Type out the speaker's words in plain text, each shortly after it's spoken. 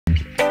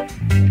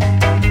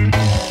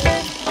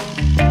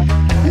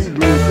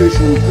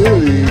some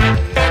really,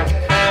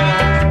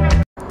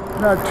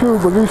 not too,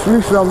 but at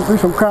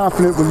least I'm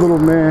confident with little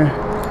man.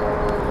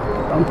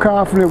 I'm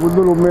confident with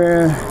little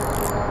man,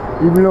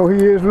 even though he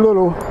is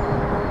little.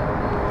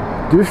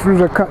 This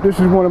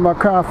is one of my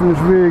confidence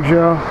rigs,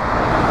 y'all.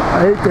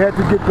 I hate to have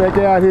to get back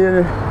out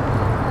here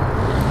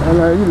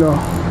and you know,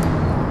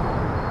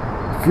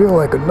 feel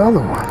like another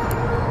one.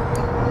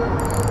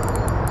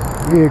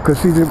 Yeah, cause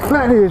see the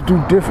flatheads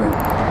do different.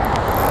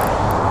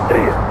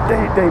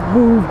 They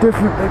move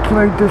different. They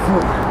play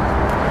different.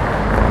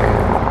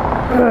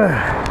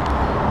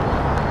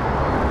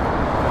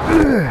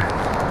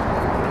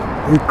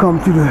 They come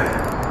to the.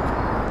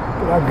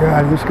 I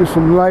got it. Let's get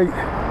some light.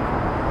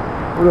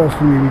 What else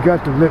we need? We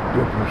got the lip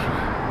grippers.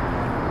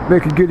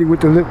 Make it get it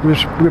with the lip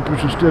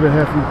grippers instead of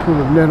having to pull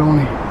the net on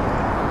it.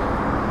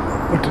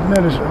 But the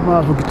net is, I might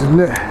as well get the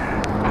net.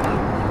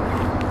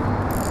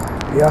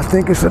 Yeah, I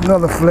think it's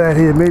another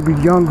flathead, maybe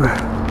younger,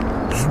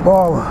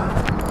 smaller.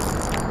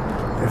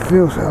 It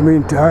feels, I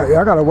mean,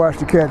 I gotta watch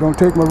the cat, don't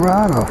take my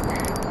rod off me.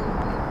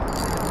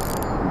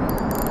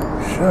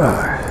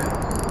 Sure.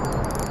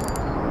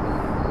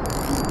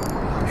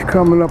 He's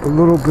coming up a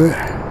little bit.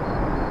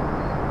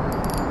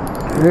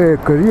 Yeah,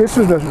 cause this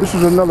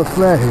is another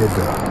flathead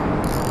though.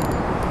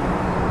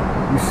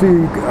 You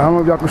see, I don't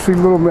know if y'all can see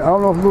little man. I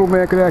don't know if little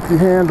man could actually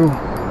handle,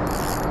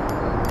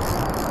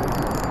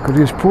 cause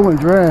he's pulling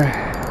drag.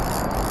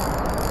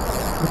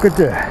 Look at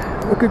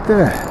that. Look at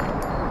that.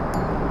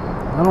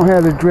 I don't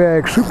have the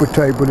drag super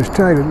tight, but it's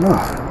tight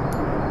enough.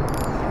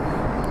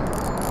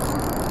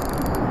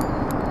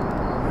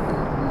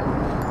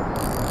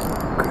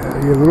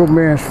 Okay, yeah, little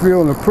man's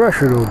feeling the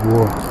pressure though,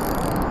 boy.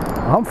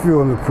 I'm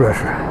feeling the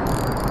pressure.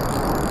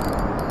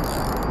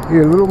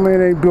 Yeah, little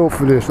man ain't built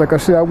for this. Like I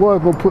said, I was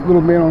gonna put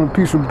little man on a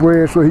piece of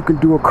bread so he can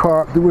do a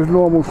carp, do his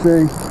normal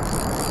thing,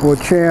 or a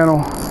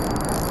channel.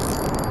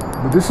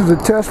 But this is a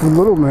test for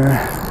little man.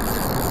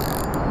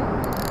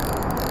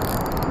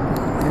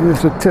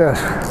 It's a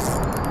test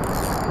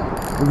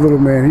for little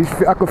man.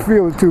 I can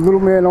feel it too. Little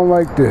man don't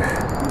like this.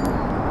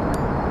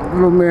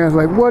 Little man's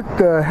like, what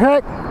the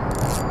heck?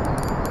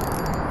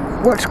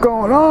 What's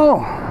going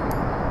on?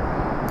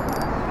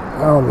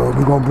 I don't know.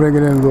 We're gonna bring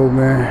it in, little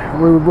man.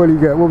 What do you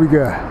got? What we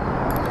got?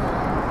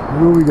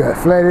 What we got?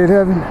 Flathead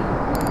heaven?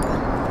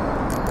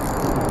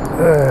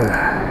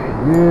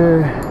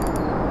 Yeah.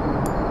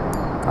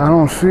 I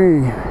don't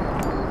see.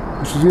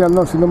 See, I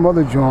don't see them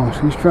other joints.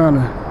 He's trying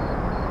to.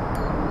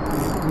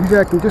 He's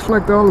acting just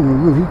like the other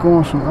one. Look, he's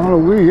going some. I don't know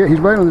where he is. He's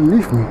right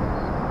underneath me,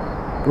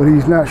 but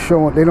he's not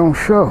showing. They don't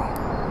show.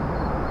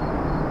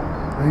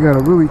 They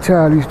gotta really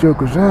tire these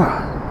jokers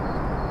out.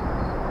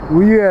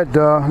 Where you at,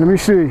 dawg? Let me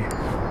see.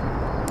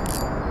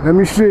 Let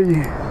me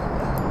see.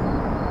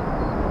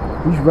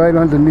 He's right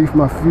underneath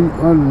my feet,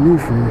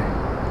 underneath here.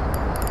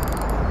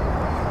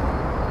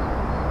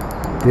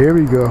 There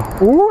we go.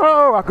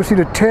 Whoa! I can see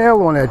the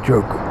tail on that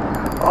joker.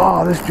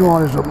 Oh, this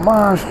joint is a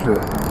monster.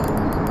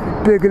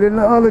 It's bigger than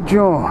the other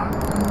joint.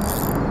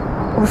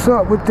 What's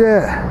up with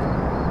that?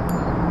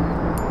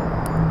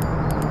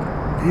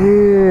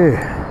 Yeah.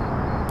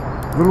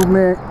 Little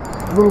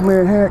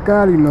man had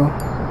got him though.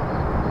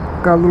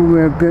 Got little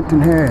man bent in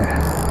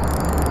half.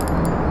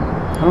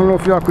 I don't know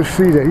if y'all can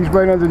see that. He's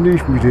right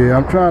underneath me there.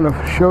 I'm trying to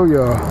show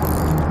y'all.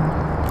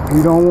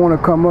 He don't want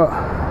to come up.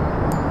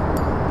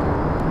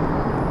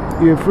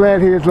 Yeah,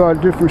 flatheads are a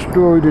different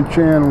story than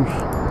channels.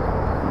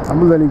 I'm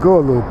gonna let him go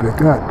a little bit.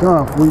 God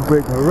damn, before he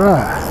break my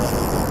rod.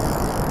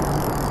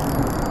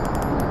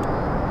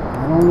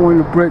 I don't want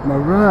him to break my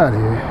rod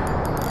here.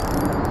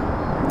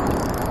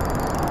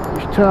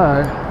 He's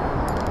tired.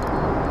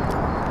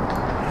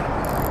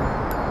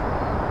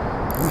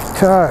 He's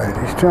tired.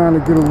 He's trying to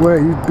get away.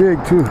 He's big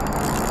too.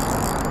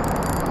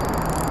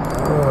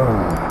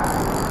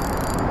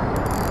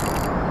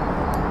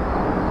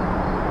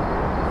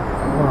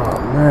 Oh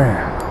man.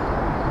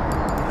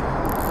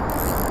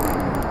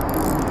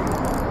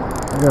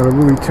 I gotta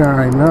really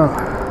tie him out.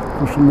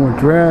 Put some more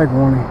drag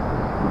on him.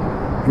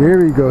 There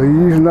we go.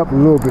 He's easing up a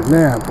little bit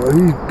now, but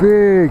he's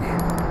big.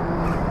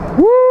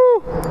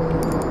 Woo!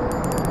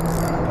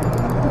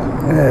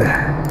 Yeah.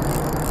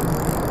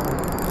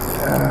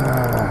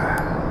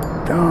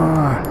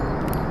 Darn.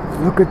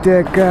 Look at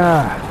that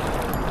guy.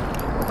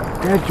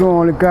 That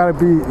joint gotta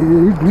be,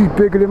 he's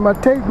bigger than my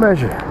tape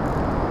measure.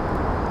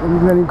 Let me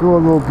let him go a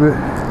little bit.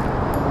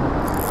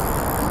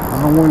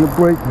 I don't want to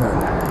break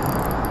nothing.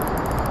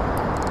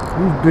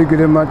 He's bigger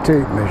than my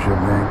tape measure,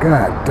 man.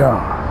 God damn.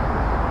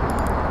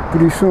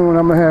 Pretty soon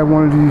I'm gonna have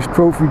one of these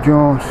trophy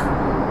joints.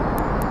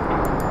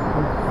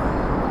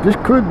 This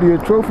could be a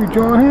trophy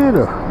joint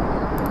handler.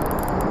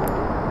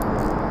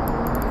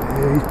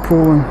 Yeah, he's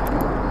pulling,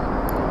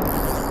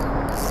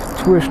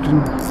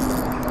 twisting.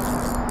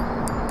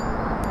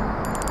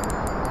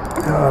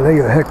 Oh, they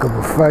a heck of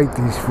a fight,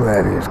 these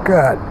flatheads.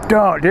 God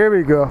damn, there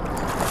we go.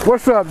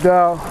 What's up,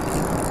 dawg?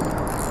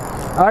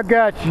 I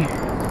got you.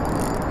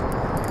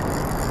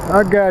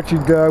 I got you,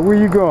 dawg. Where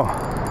you going?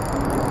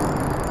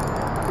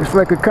 It's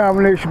like a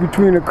combination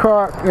between a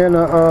carp and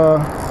a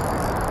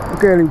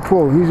Look at him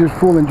pulling. He's just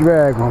pulling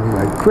drag on me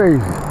like crazy.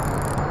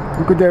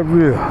 Look at that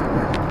reel.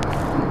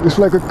 It's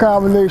like a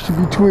combination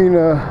between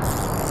a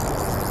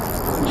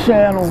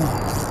channel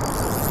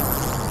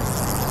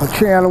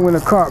and a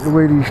carp, the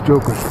way these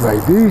jokers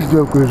fight. These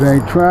jokers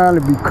ain't trying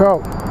to be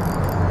caught.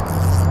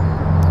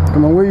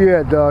 Come on, where you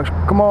at, dogs?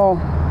 Come on.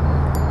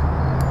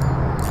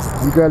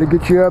 We gotta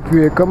get you up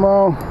here. Come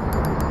on.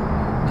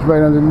 It's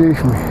right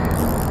underneath me.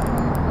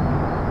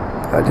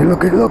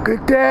 Look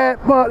at that,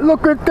 but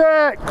look at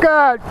that.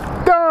 God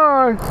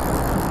darn.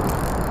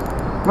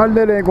 My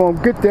net ain't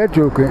gonna get that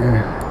joker in.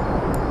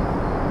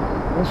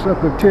 That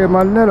sucker tear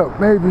my net up,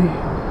 maybe.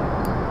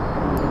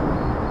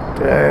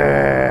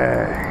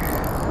 Dang.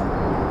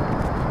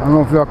 I don't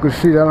know if y'all can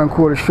see that. I done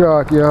caught a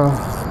shark, y'all.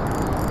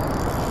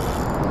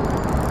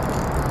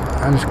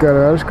 I just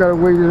gotta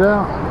wait it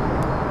out.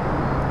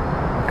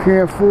 I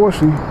can't force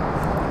him.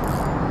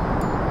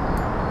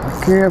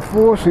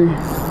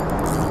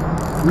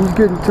 He's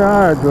getting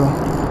tired though.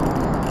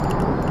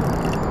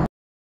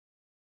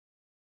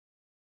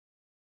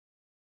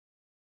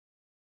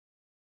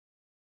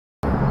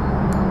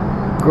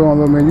 Go on,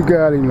 little man. You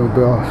got him, little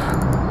boss.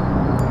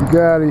 You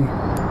got him.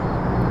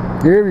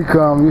 Here he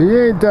comes. He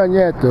ain't done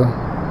yet though.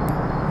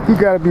 He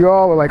gotta be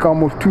all of like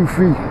almost 2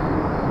 feet.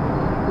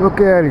 Look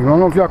at him. I don't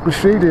know if y'all can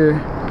see there.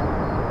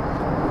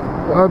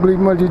 The ugly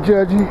muddy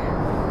judgy.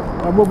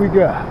 What we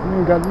got? We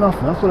ain't got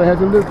nothing. I thought I had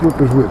the lip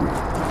whippers with me.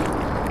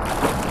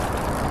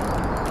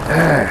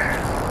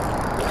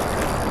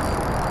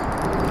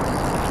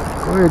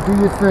 Go ahead, do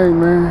your thing,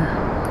 man.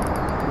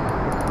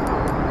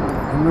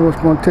 I know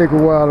it's gonna take a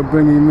while to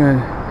bring him in.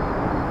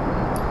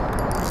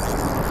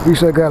 At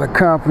least I got a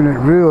confident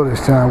reel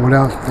this time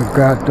without the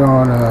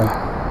goddamn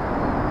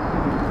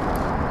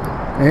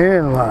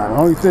hand line.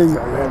 Only thing,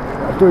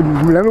 I told you,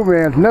 little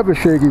man's never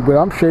shaky, but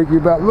I'm shaky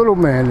about little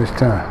man this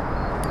time.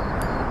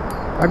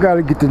 I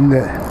gotta get the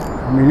net.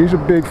 I mean, he's a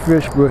big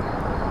fish, but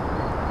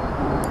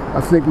I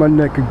think my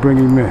net could bring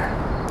him in.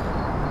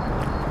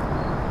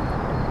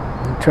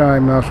 Tire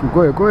him out.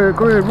 Go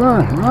ahead,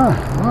 run,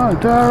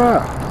 tire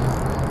out.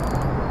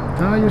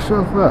 Tire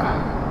yourself out.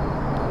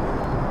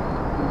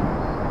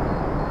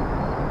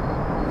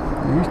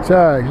 He's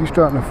tired. He's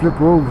starting to flip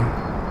over.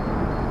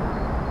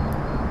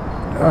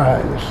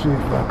 Alright, let's see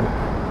if I can.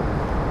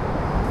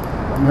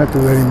 I'm gonna have to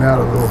let him out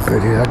a little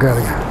bit here. I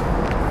gotta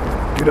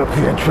get up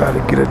here and try to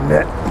get a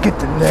net. Get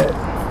the net.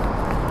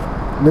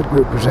 Lip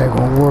whippers ain't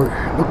gonna work.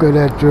 Look at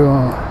that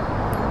John.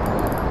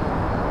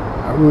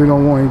 I really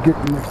don't want him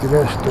getting next to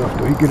that stuff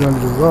though. He get under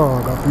the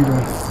log. I'll be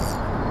done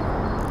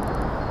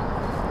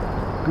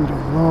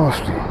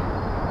lost him.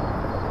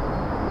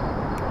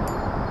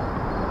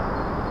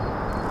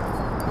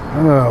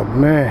 Oh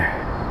man.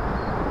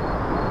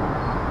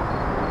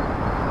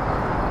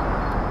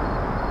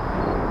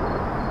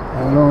 I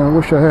don't know, I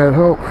wish I had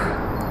hope.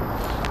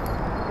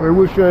 I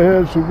wish I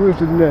had some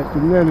wisdom net. The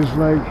net is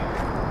like,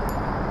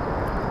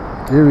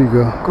 there we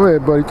go. Go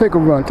ahead, buddy, take a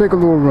run, take a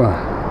little run.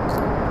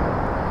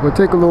 But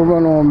take a little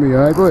run on me,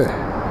 alright? Go ahead.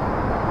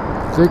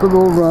 Take a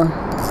little run.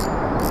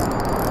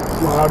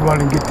 While I run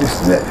and get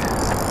this net.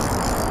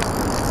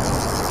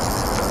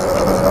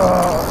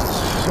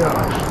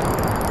 Shucks.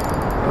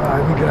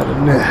 Alright, we got a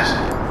net.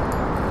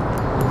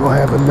 We're gonna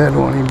have a net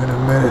on him in a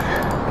minute.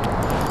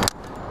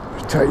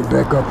 Let's tighten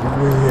back up where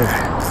we're at.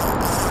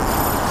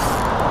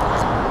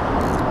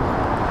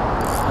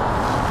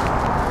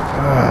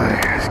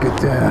 Alright, let's get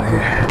down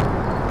here.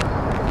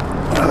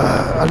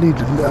 I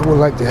would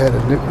like to have the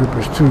lip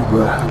rippers too,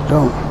 but I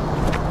don't.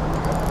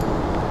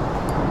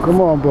 Come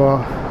on, boy.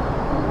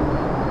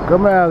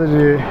 Come out of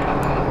there.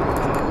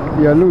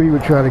 Yeah, I knew he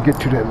would try to get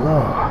to that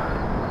log.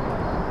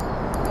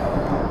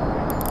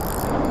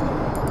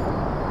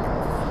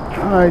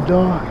 Alright,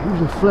 dog.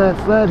 He's a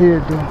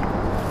flathead, though.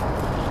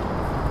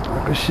 I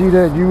can see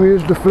that you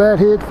is the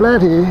flathead.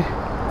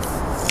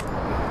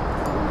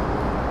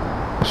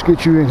 Let's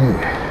get you in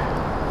here.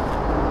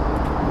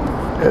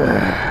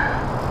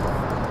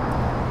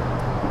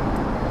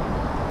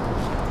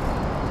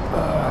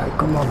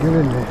 Come on, get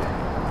in there.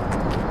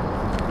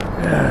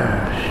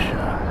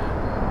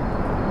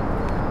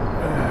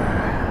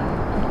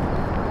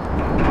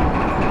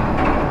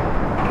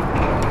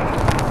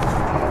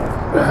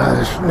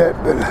 This net,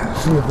 better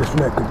see if this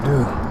net could do.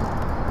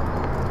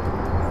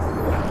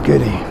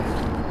 Get him.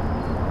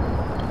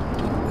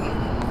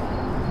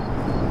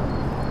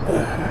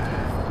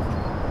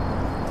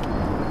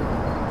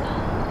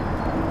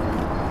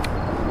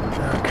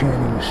 I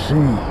can't even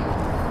see.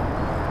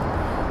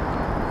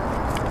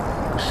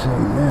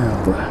 Now,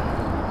 but I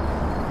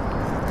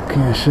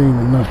can't see him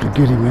enough to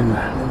get him in the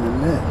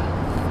net.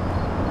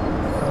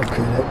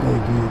 Okay, that may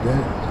be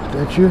that. Is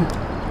that you?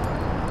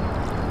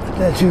 Is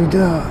that you,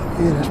 dog?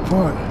 Yeah, that's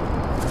part.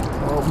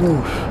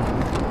 Almost.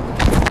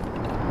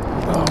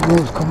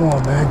 Come on,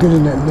 man, get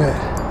in that net.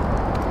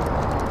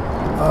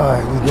 All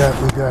right, we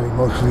got him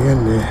mostly in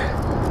there.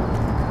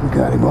 We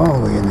got him all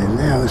the way in there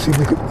now. Let's see if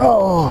we can.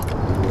 Oh,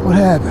 what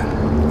happened?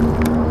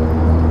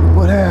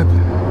 What happened?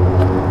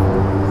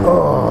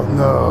 Oh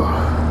no.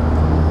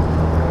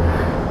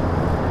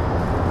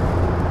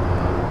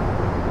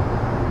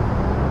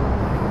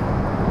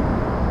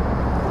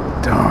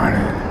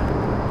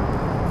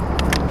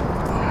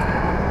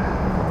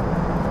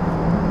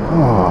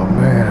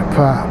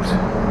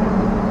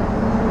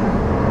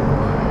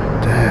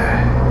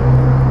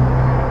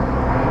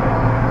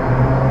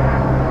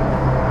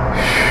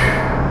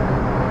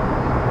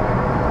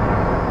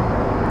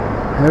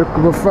 Heck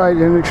of a fight,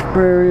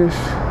 inexperienced.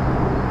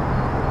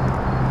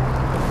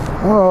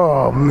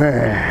 Oh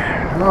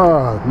man.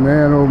 Oh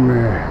man, oh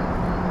man.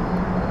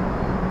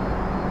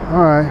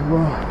 Alright,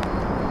 well,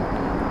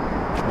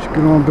 let's get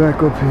on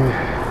back up here.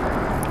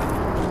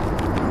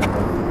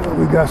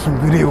 We got some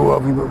video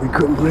of him, but we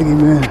couldn't bring him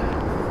in. Get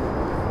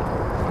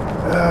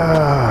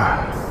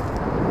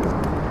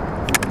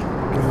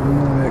him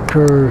on that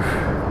curve.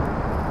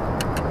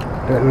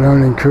 That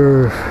learning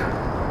curve.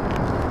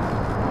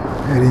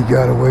 And he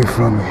got away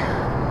from me.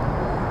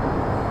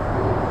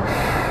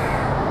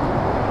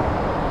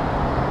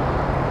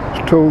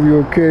 It's totally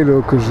okay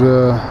though, cause I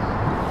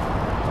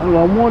don't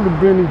know, I wanted to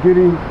bring and get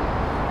him. I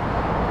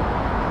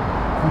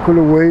could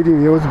have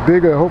waited. It was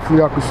bigger. Hopefully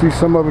y'all can see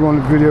some of it on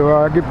the video. All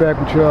right, I'll get back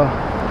with y'all.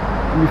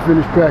 Let me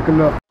finish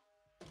packing up.